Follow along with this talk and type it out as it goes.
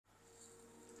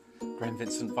Graham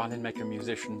Vincent, violin maker and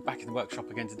musician, back in the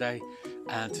workshop again today.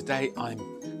 And today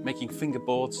I'm making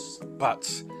fingerboards,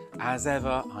 but as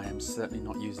ever, I am certainly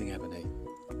not using ebony.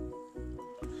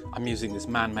 I'm using this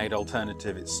man-made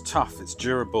alternative. It's tough, it's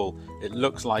durable, it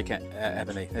looks like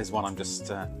ebony. There's one I'm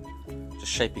just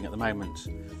shaping at the moment.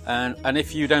 And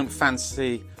if you don't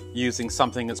fancy using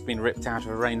something that's been ripped out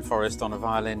of a rainforest on a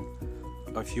violin,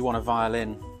 or if you want a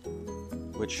violin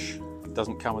which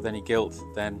doesn't come with any gilt,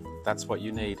 then that's what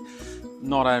you need.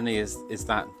 Not only is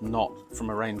that not from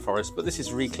a rainforest, but this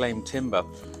is reclaimed timber.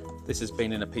 This has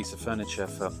been in a piece of furniture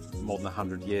for more than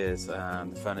 100 years,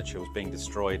 and the furniture was being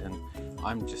destroyed, and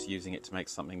I'm just using it to make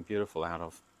something beautiful out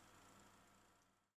of.